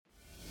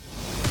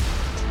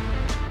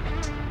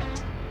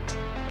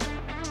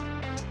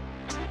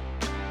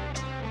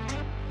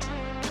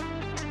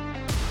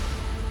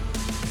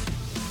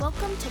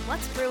to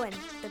What's Bruin,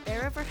 the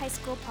Bear River High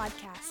School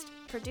podcast,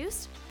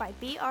 produced by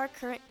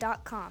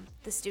brcurrent.com,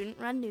 the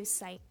student-run news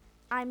site.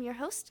 I'm your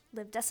host,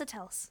 Liv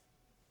Desatels.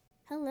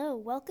 Hello,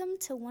 welcome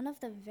to one of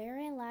the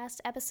very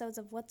last episodes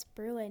of What's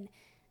Bruin.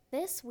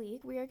 This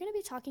week, we are going to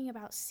be talking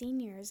about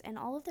seniors and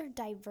all of their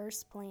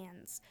diverse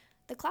plans.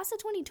 The class of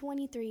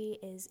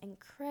 2023 is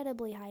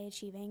incredibly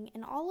high-achieving,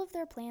 and all of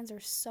their plans are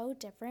so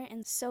different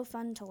and so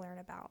fun to learn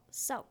about.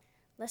 So,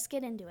 let's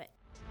get into it.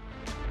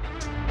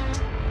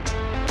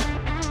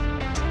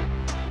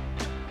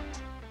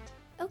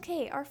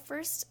 Okay, our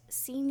first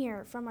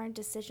senior from our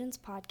Decisions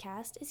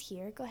podcast is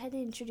here. Go ahead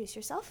and introduce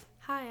yourself.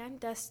 Hi, I'm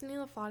Destiny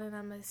LaFawn, and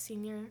I'm a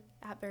senior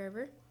at Bear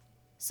River.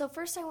 So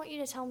first, I want you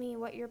to tell me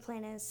what your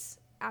plan is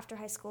after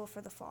high school for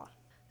the fall.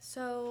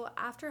 So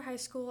after high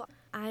school,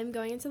 I'm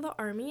going into the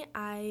Army.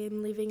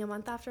 I'm leaving a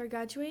month after I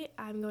graduate.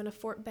 I'm going to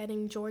Fort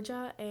Benning,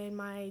 Georgia, and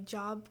my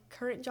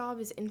current job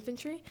is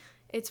infantry.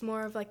 It's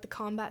more of like the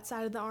combat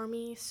side of the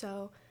Army,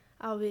 so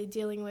I'll be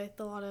dealing with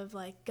a lot of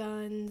like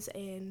guns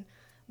and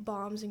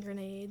bombs and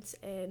grenades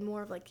and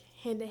more of like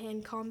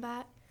hand-to-hand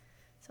combat.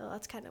 So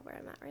that's kind of where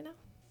I'm at right now.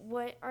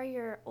 What are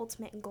your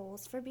ultimate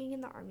goals for being in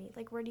the Army?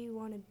 Like, where do you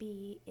want to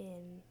be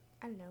in,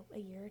 I don't know, a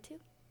year or two?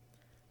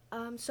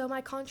 So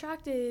my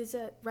contract is,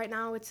 right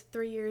now it's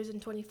 3 years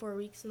and 24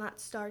 weeks, and that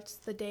starts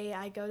the day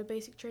I go to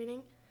basic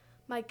training.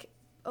 My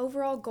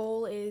overall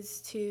goal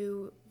is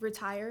to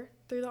retire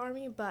through the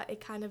Army, but it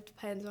kind of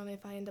depends on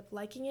if I end up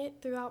liking it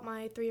throughout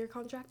my 3-year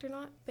contract or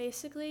not.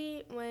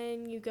 Basically,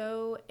 when you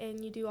go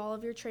and you do all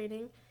of your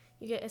training,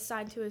 you get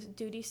assigned to a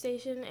duty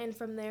station, and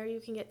from there you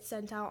can get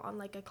sent out on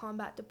like a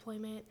combat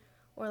deployment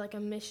or like a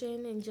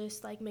mission and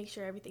just like make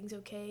sure everything's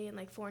okay in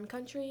like foreign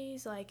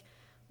countries. Like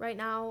right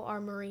now our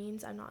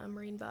Marines, I'm not a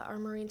Marine, but our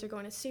Marines are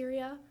going to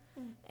Syria,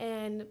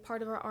 and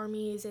part of our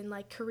Army is in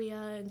like Korea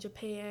and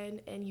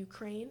Japan and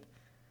Ukraine.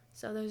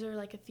 So those are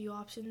like a few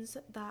options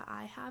that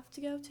I have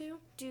to go to.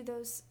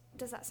 Does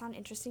that sound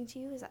interesting to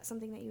you? Is that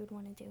something that you would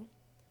want to do?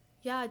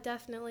 Yeah,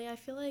 definitely. I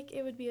feel like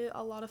it would be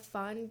a lot of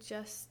fun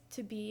just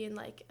to be in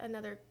like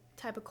another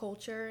type of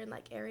culture and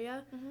like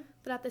area.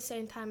 But at the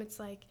same time, it's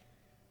like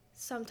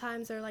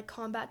sometimes they're like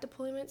combat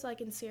deployments. Like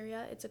in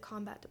Syria, it's a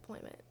combat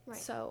deployment. Right.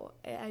 So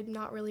I'm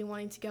not really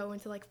wanting to go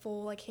into like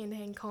full like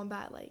hand-to-hand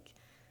combat, like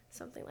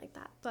something like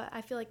that. But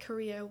I feel like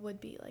Korea would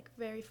be like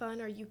very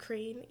fun, or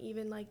Ukraine,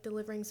 even like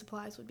delivering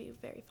supplies would be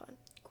very fun.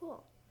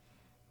 Cool.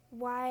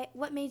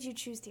 What made you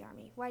choose the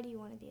Army? Why do you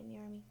want to be in the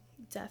Army?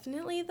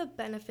 Definitely the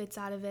benefits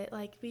out of it.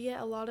 Like we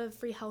get a lot of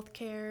free health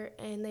care,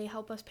 and they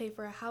help us pay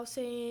for our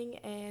housing,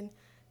 and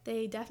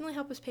they definitely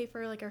help us pay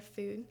for like our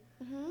food,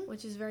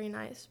 which is very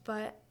nice.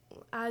 But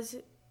as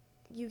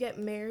you get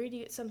married, you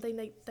get something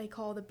they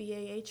call the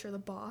BAH or the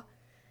BA.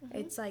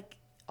 It's like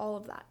all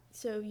of that.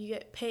 So you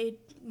get paid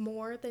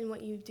more than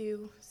what you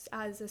do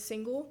as a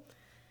single.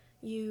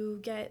 You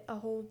get a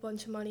whole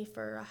bunch of money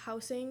for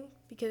housing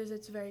because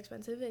it's very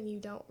expensive, and you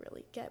don't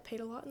really get paid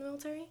a lot in the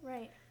military.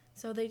 Right.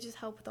 So they just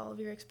help with all of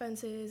your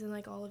expenses and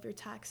like all of your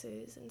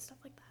taxes and stuff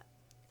like that.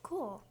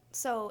 Cool.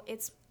 So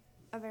it's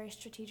a very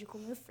strategical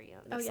move for you.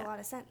 It makes a lot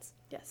of sense.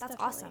 Yes, that's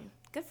definitely. Awesome.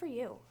 Good for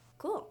you.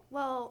 Cool.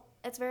 Well,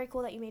 it's very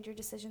cool that you made your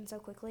decision so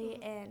quickly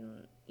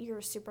and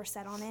you're super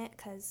set on it,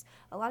 because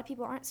a lot of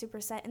people aren't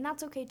super set, and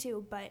that's okay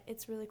too, but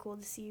it's really cool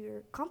to see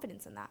your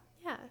confidence in that.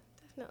 Yeah,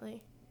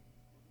 definitely.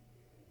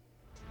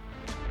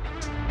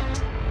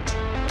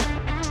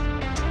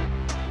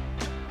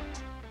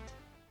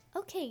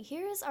 Okay,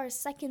 here is our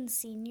second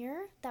senior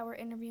that we're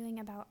interviewing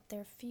about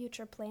their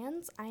future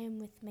plans. I am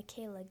with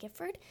Michaela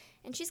Gifford,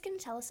 and she's going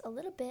to tell us a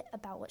little bit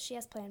about what she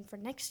has planned for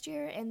next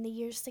year and the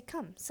years to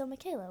come. So,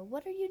 Michaela,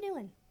 what are you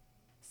doing?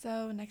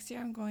 So next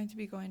year I'm going to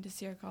be going to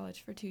Sierra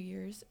College for 2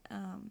 years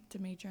to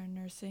major in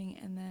nursing,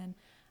 and then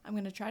I'm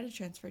going to try to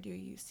transfer to a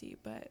UC,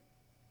 but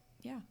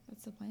yeah,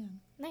 that's the plan.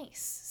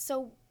 Nice.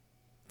 So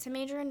to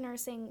major in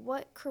nursing,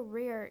 what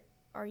career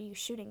are you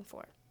shooting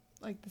for?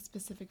 Like the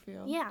specific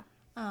field? Yeah.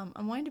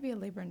 I'm wanting to be a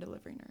labor and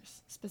delivery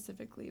nurse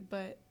specifically,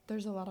 but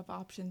there's a lot of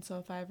options, so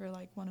if I ever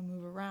like want to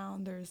move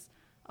around, there's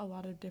a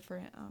lot of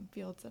different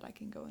fields that I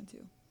can go into.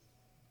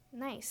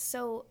 Nice.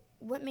 So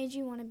what made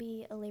you want to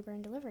be a labor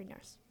and delivery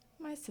nurse?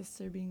 My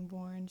sister being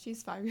born.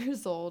 She's 5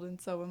 years old, and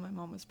so when my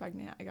mom was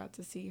pregnant, I got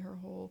to see her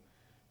whole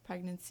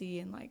pregnancy,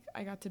 and like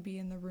I got to be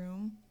in the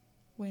room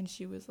when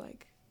she was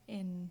like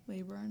in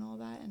labor and all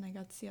that, and I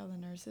got to see all the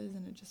nurses,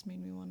 and it just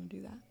made me want to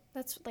do that.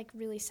 That's like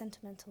really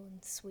sentimental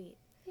and sweet.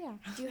 Yeah.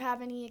 Do you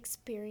have any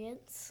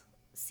experience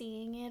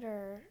seeing it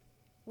or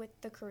with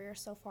the career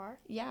so far?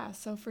 Yeah,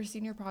 so for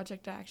senior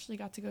project, I actually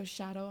got to go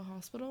shadow a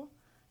hospital,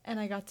 and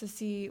I got to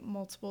see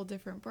multiple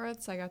different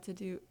births. I got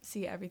to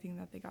see everything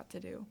that they got to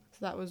do.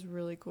 So that was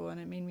really cool,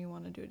 and it made me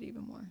want to do it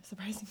even more,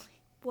 surprisingly.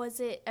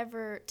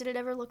 Did it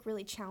ever look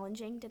really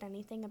challenging? Did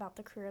anything about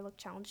the career look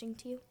challenging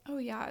to you? Oh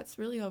yeah, it's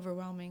really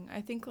overwhelming.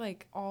 I think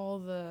like all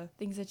the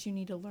things that you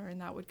need to learn,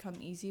 that would come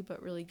easy, but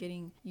really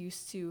getting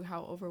used to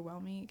how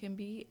overwhelming it can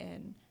be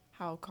and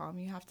how calm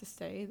you have to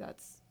stay,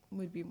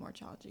 would be more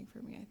challenging for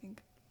me, I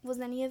think. Was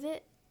any of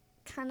it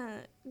kind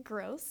of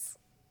gross?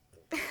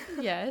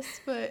 Yes,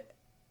 but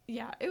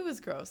Yeah, it was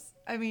gross.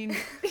 I mean,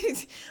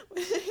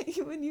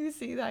 when you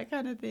see that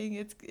kind of thing,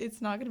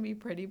 it's not going to be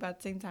pretty, but at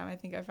the same time, I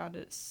think I found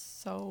it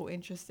so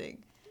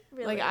interesting.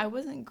 Really? Like, I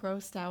wasn't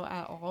grossed out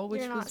at all,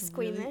 which You're not was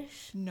squeamish?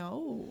 really...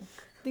 No.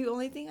 The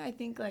only thing I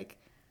think, like,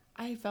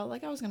 I felt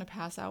like I was going to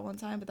pass out one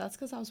time, but that's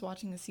because I was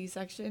watching the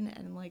C-section,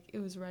 and, like, it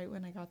was right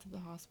when I got to the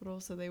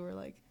hospital, so they were,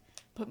 like,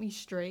 put me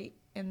straight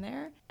in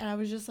there, and I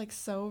was just, like,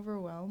 so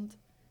overwhelmed.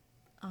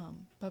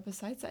 But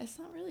besides that, it's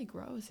not really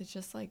gross. It's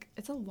just, like,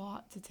 it's a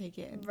lot to take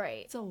in.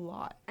 Right. It's a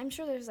lot. I'm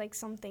sure there's, like,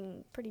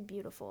 something pretty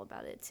beautiful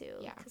about it, too.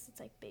 Yeah. Because it's,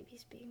 like,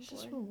 babies being It's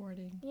born. just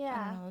rewarding. Yeah.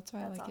 I don't know. That's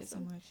why I like it so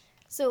awesome. much.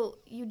 So,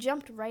 you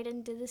jumped right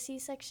into the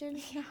C-section?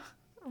 Yeah.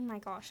 Oh, my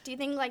gosh. Do you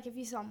think, like, if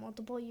you saw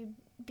multiple, you'd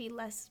be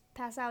less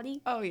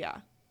pass-outy? Oh, yeah.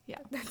 Yeah.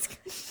 That's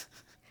good.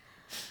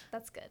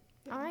 That's good.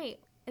 Yeah. All right.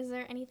 Is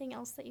there anything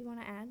else that you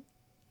want to add?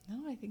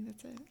 No, I think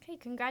that's it. Okay,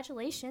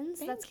 congratulations.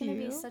 Thank That's going to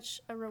be you.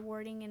 such a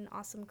rewarding and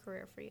awesome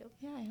career for you.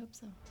 Yeah, I hope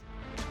so.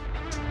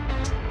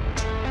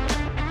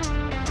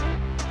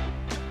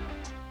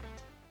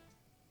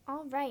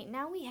 All right,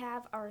 now we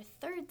have our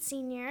third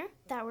senior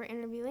that we're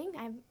interviewing.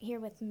 I'm here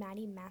with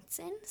Maddie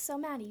Matson. So,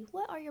 Maddie,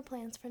 what are your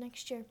plans for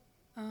next year?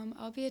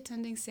 I'll be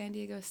attending San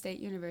Diego State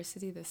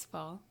University this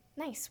fall.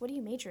 Nice. What are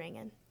you majoring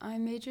in?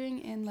 I'm majoring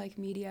in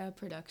media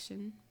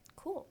production.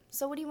 Cool.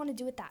 So, what do you want to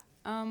do with that?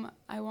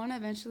 I want to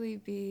eventually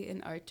be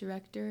an art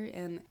director,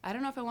 and I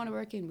don't know if I want to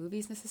work in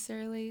movies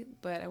necessarily,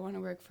 but I want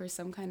to work for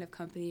some kind of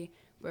company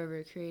where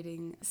we're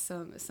creating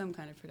some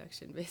kind of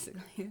production,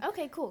 basically.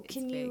 Okay, cool. It's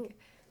Can big.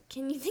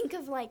 you think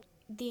of like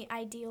the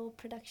ideal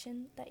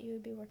production that you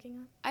would be working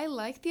on? I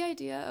like the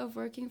idea of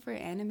working for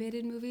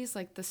animated movies,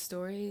 like the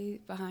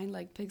story behind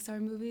like Pixar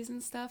movies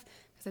and stuff,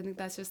 because I think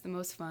that's just the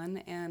most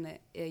fun, and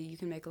you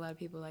can make a lot of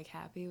people like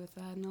happy with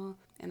that and all.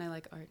 And I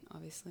like art,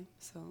 obviously,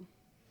 so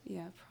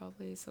yeah,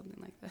 probably something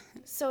like that.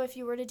 So, if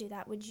you were to do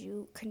that, would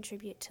you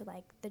contribute to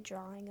like the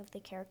drawing of the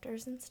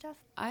characters and stuff?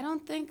 I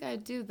don't think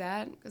I'd do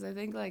that, because I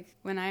think like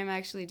when I'm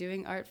actually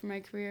doing art for my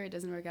career, it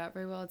doesn't work out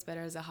very well. It's better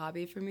as a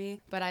hobby for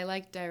me. But I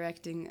like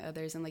directing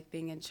others and like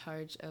being in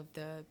charge of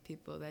the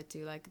people that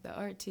do like the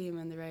art team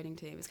and the writing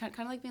team. It's kind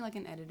of like being like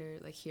an editor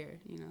like here,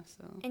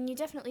 so. And you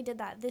definitely did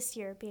that this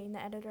year, being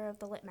the editor of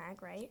the Lit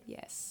Mag, right?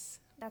 Yes.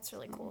 That's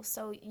really cool.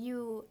 So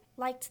you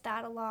liked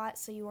that a lot,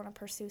 so you want to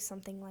pursue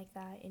something like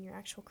that in your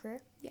actual career?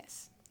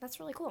 Yes. That's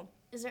really cool.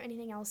 Is there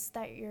anything else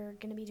that you're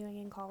going to be doing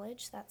in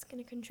college that's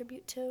going to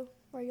contribute to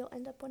where you'll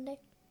end up one day?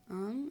 I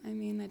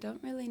mean, I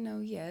don't really know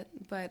yet,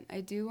 but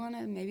I do want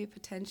to maybe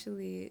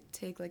potentially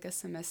take like a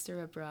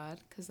semester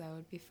abroad, because that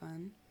would be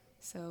fun.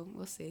 So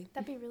we'll see.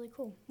 That'd be really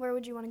cool. Where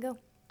would you want to go?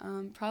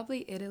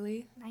 Probably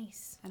Italy.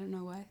 Nice. I don't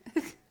know why.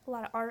 A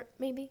lot of art,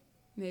 maybe?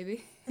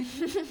 Maybe.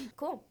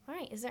 Cool. All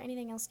right. Is there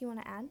anything else you want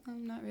to add?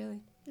 Not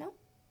really. No?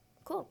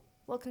 Cool.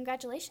 Well,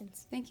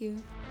 congratulations. Thank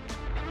you.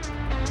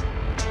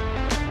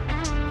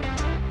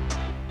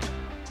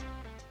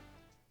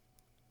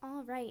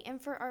 All right. And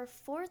for our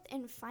fourth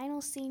and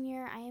final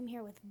senior, I am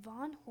here with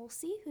Vaughn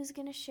Holsey, who's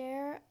going to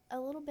share a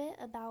little bit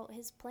about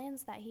his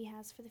plans that he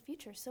has for the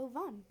future. So,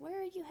 Vaughn,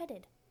 where are you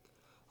headed?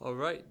 All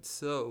right,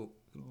 so,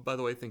 by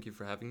the way, thank you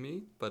for having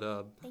me, but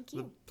Thank the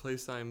you.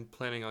 place I'm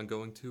planning on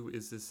going to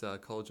is this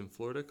college in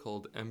Florida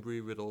called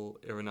Embry-Riddle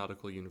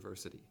Aeronautical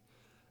University.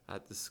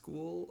 At the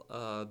school,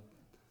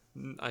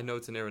 I know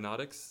it's an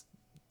aeronautics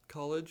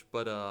college,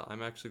 but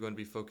I'm actually going to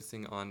be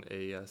focusing on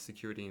a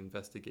security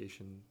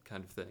investigation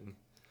kind of thing.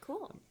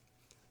 Cool.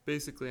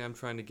 Basically, I'm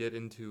trying to get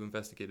into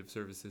investigative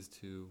services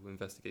to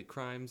investigate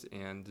crimes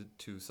and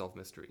to solve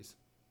mysteries.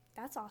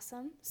 That's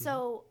awesome.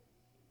 So,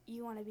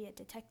 you want to be a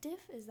detective?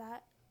 Is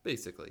that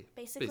Basically.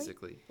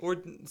 basically? Or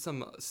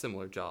some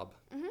similar job.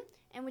 Mm-hmm.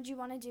 And would you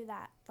want to do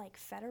that, like,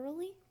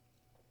 federally?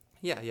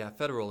 Yeah,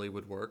 federally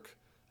would work.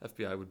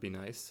 FBI would be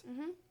nice.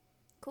 Mm-hmm.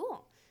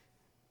 Cool.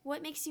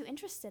 What makes you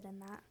interested in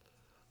that?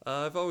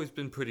 I've always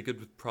been pretty good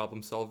with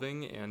problem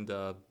solving, and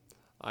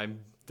I'm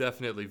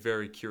definitely a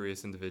very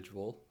curious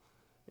individual.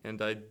 And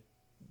I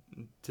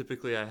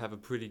have a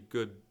pretty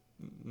good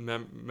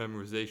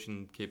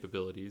memorization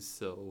capabilities,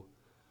 so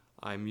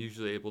I'm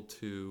usually able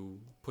to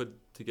put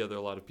together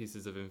a lot of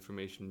pieces of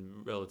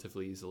information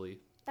relatively easily.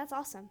 That's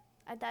awesome.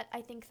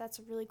 I think that's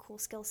a really cool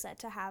skill set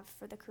to have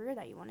for the career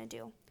that you want to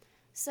do.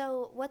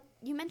 So,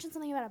 you mentioned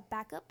something about a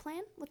backup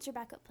plan. What's your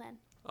backup plan?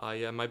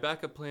 My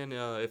backup plan,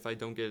 if I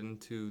don't get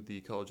into the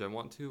college I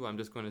want to, I'm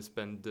just going to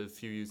spend a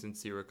few years in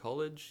Sierra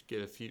College,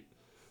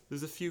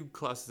 there's a few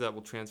classes that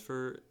will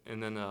transfer,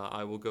 and then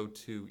I will go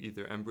to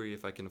either Embry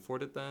if I can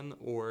afford it then,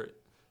 or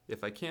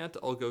if I can't,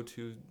 I'll go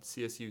to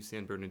CSU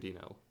San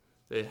Bernardino.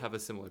 They have a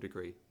similar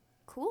degree.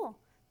 Cool.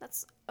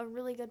 That's a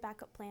really good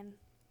backup plan,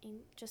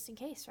 just in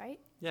case, right?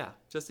 Yeah,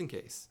 just in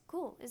case.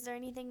 Cool. Is there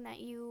anything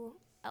that you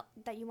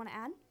want to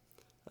add?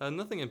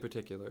 Nothing in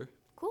particular.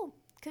 Cool.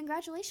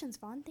 Congratulations,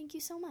 Vaughn. Thank you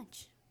so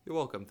much. You're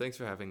welcome. Thanks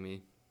for having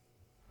me.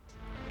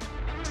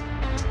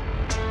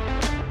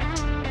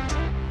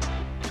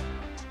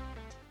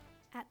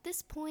 At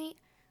this point,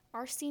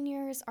 Our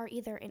seniors are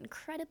either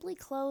incredibly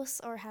close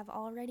or have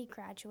already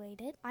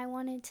graduated. I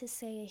wanted to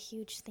say a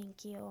huge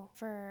thank you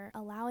for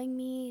allowing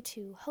me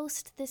to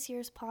host this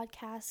year's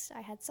podcast. I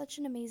had such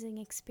an amazing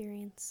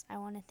experience. I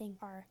want to thank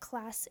our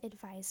class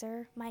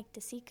advisor, Mike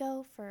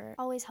DeSico, for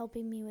always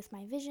helping me with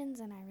my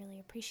visions, and I really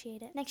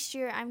appreciate it. Next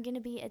year, I'm going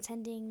to be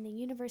attending the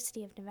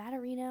University of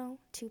Nevada, Reno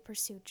to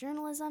pursue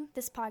journalism.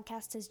 This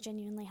podcast has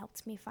genuinely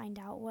helped me find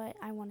out what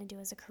I want to do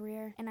as a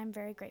career, and I'm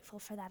very grateful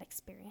for that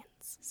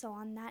experience. So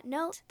on that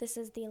note, this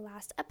is the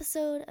last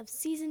episode of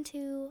Season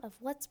 2 of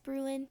What's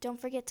Bruin. Don't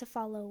forget to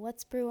follow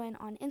What's Bruin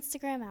on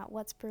Instagram at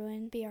What's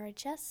Bruin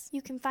BRHS.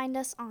 You can find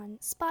us on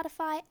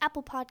Spotify,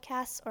 Apple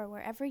Podcasts, or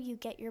wherever you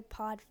get your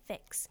pod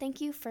fix.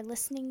 Thank you for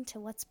listening to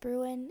What's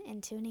Bruin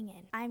and tuning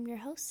in. I'm your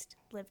host,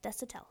 Liv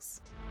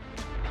Desitels.